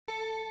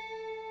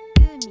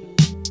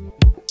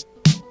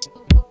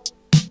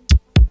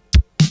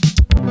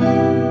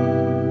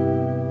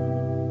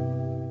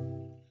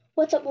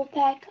What's up,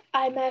 Wolfpack?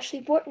 I'm Ashley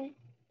Borton.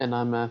 And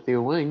I'm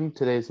Matthew Wing.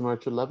 Today is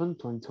March 11,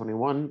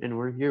 2021, and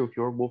we're here with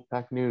your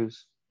Wolfpack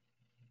news.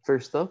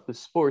 First up is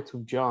sports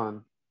with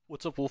John.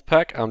 What's up,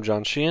 Wolfpack? I'm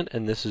John Sheehan,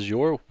 and this is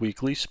your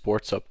weekly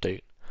sports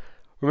update.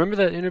 Remember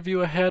that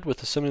interview I had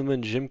with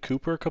Assemblyman Jim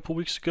Cooper a couple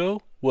weeks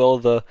ago? Well,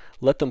 the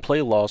Let Them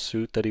Play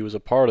lawsuit that he was a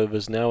part of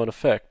is now in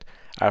effect.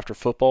 After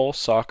football,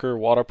 soccer,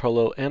 water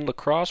polo, and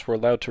lacrosse were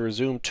allowed to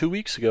resume 2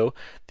 weeks ago,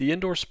 the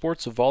indoor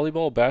sports of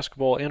volleyball,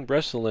 basketball, and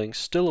wrestling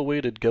still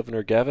awaited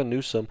Governor Gavin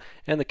Newsom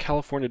and the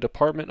California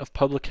Department of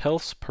Public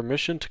Health's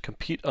permission to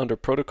compete under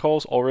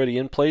protocols already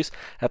in place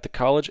at the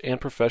college and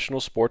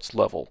professional sports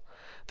level.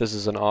 This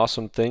is an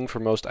awesome thing for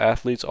most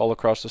athletes all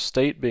across the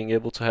state, being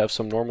able to have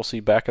some normalcy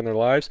back in their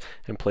lives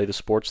and play the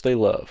sports they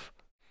love.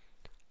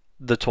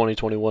 The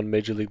 2021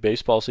 Major League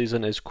Baseball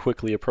season is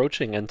quickly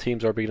approaching, and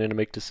teams are beginning to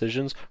make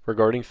decisions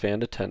regarding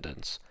fan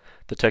attendance.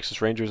 The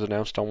Texas Rangers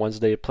announced on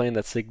Wednesday a plan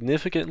that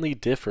significantly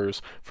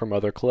differs from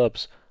other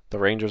clubs. The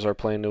Rangers are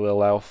planning to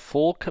allow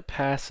full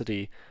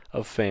capacity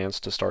of fans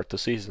to start the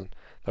season.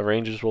 The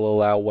Rangers will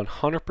allow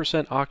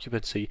 100%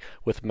 occupancy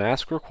with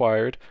mask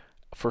required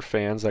for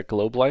fans at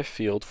Globe Life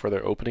Field for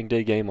their opening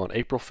day game on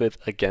April 5th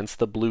against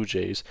the Blue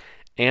Jays,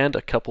 and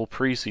a couple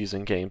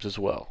preseason games as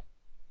well.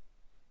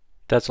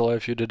 That's all I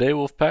have for you today,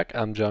 Wolfpack.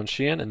 I'm John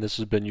Sheehan, and this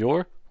has been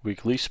your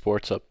weekly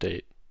sports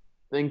update.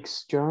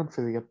 Thanks, John,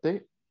 for the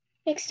update.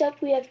 Next up,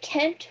 we have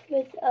Kent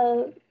with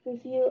a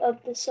review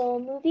of the Soul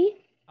movie.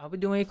 I'll be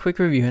doing a quick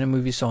review on the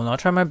movie Soul, and I'll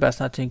try my best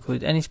not to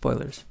include any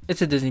spoilers.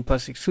 It's a Disney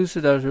Plus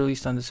exclusive that was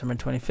released on December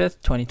 25th,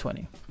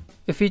 2020.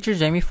 It features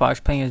Jamie Foxx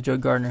playing as Joe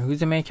Gardner, who's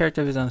the main character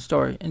of his own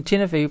story, and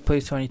Tina Fey, who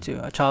plays 22,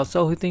 a child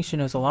soul who thinks she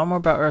knows a lot more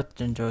about Earth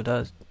than Joe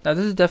does. Now,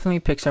 this is definitely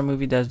a Pixar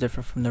movie that is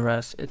different from the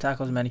rest. It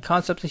tackles many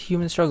concepts that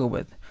humans struggle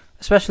with,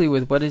 especially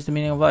with what is the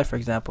meaning of life, for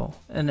example,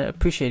 and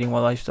appreciating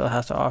what life still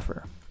has to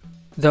offer.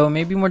 Though it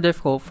may be more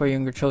difficult for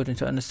younger children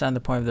to understand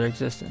the point of their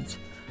existence,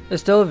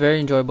 it's still a very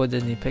enjoyable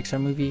Disney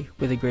Pixar movie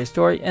with a great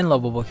story and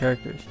lovable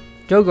characters.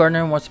 Joe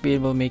Gardner wants to be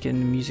able to make it in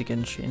the music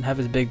industry and have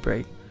his big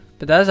break,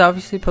 but that is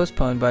obviously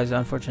postponed by his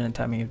unfortunate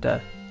timing of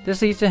death.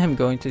 This leads to him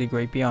going to the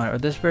great beyond, or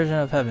this version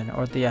of heaven,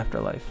 or the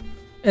afterlife.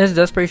 In his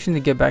desperation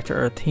to get back to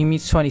Earth, he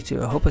meets 22,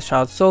 a hopeless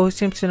child soul who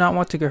seems to not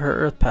want to get her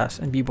Earth pass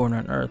and be born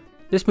on Earth.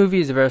 This movie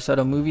is a very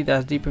subtle movie that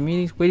has deeper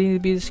meanings waiting to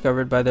be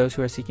discovered by those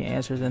who are seeking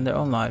answers in their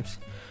own lives.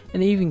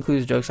 And it even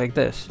includes jokes like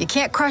this. You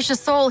can't crush a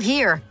soul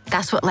here.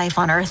 That's what life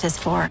on Earth is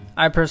for.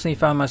 I personally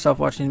found myself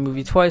watching the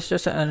movie twice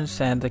just to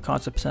understand the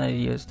concepts and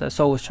ideas that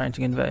Soul was trying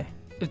to convey.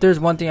 If there's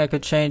one thing I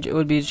could change, it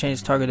would be to change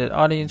the targeted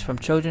audience from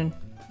children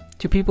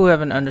to people who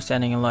have an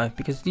understanding in life,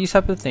 because these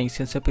type of things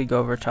can simply go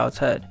over a child's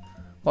head,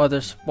 while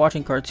they're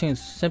watching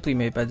cartoons simply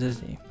made by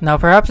Disney. Now,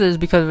 perhaps it is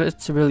because of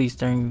its release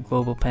during a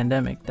global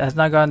pandemic that has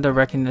not gotten the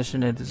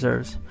recognition it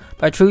deserves,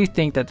 but I truly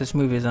think that this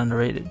movie is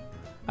underrated.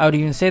 I would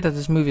even say that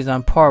this movie is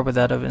on par with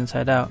that of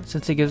Inside Out,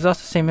 since it gives us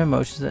the same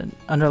emotions and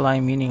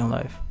underlying meaning in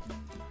life.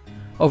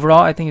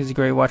 Overall, I think it's a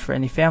great watch for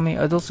any family,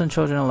 adults and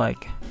children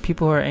alike,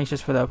 people who are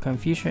anxious for the upcoming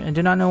future and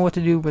do not know what to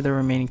do with their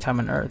remaining time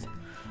on Earth,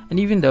 and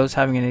even those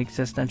having an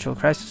existential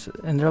crisis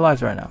in their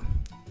lives right now.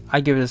 I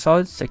give it a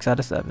solid 6 out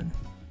of 7.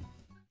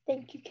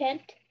 Thank you,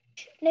 Kent.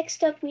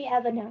 Next up, we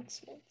have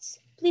announcements.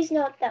 Please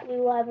note that we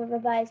will have a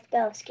revised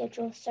bell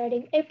schedule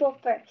starting April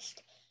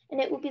 1st,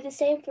 and it will be the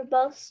same for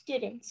both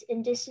students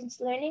in distance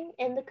learning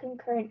and the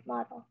concurrent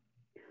model.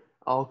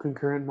 All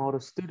concurrent model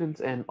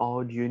students and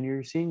all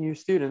junior senior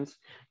students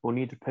will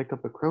need to pick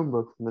up a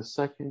Chromebook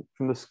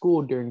from the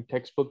school during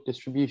textbook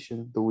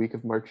distribution the week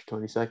of March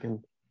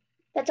 22nd.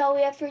 That's all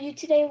we have for you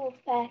today,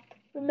 Wolfpack.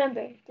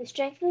 Remember, the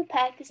strength of the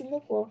pack is in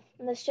the wolf,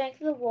 and the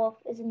strength of the wolf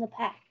is in the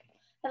pack.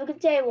 Have a good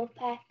day,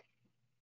 Wolfpack.